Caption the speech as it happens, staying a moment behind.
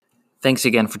Thanks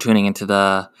again for tuning into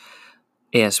the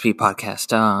ASP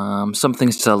podcast. Some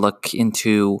things to look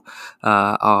into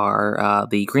are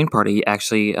the Green Party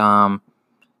actually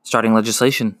starting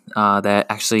legislation that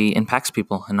actually impacts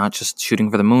people and not just shooting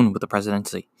for the moon with the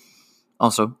presidency.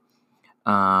 Also,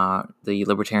 the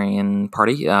Libertarian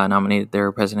Party nominated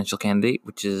their presidential candidate,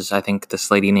 which is, I think, this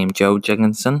lady named Jo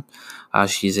Jorgensen.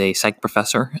 She's a psych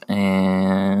professor,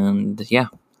 and yeah,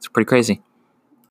 it's pretty crazy.